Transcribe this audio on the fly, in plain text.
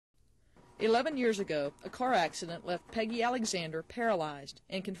11 years ago, a car accident left Peggy Alexander paralyzed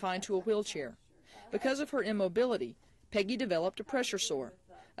and confined to a wheelchair. Because of her immobility, Peggy developed a pressure sore,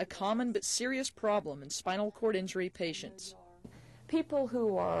 a common but serious problem in spinal cord injury patients. People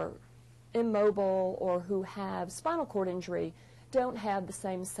who are immobile or who have spinal cord injury don't have the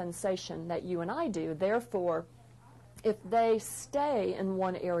same sensation that you and I do. Therefore, if they stay in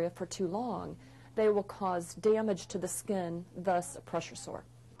one area for too long, they will cause damage to the skin, thus a pressure sore.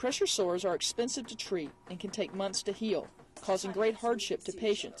 Pressure sores are expensive to treat and can take months to heal, causing great hardship to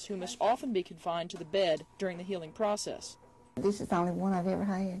patients who must often be confined to the bed during the healing process. This is the only one I've ever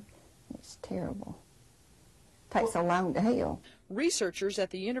had. It's terrible. It takes so long to heal. Researchers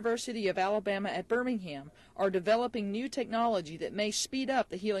at the University of Alabama at Birmingham are developing new technology that may speed up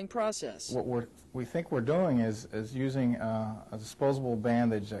the healing process. What we think we're doing is using a disposable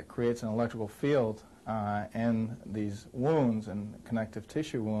bandage that creates an electrical field in these wounds and connective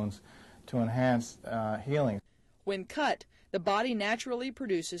tissue wounds to enhance healing. When cut, the body naturally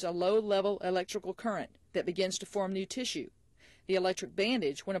produces a low-level electrical current that begins to form new tissue. The electric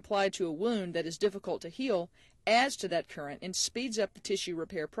bandage, when applied to a wound that is difficult to heal, adds to that current and speeds up the tissue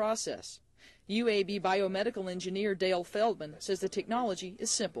repair process. UAB biomedical engineer Dale Feldman says the technology is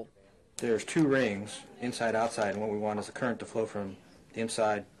simple. There's two rings, inside, outside, and what we want is the current to flow from the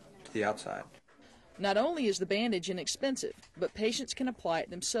inside to the outside. Not only is the bandage inexpensive, but patients can apply it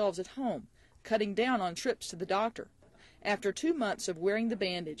themselves at home, cutting down on trips to the doctor. After 2 months of wearing the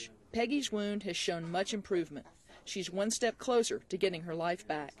bandage, Peggy's wound has shown much improvement. She's one step closer to getting her life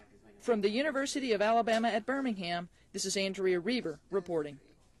back. From the University of Alabama at Birmingham, this is Andrea Reaver reporting.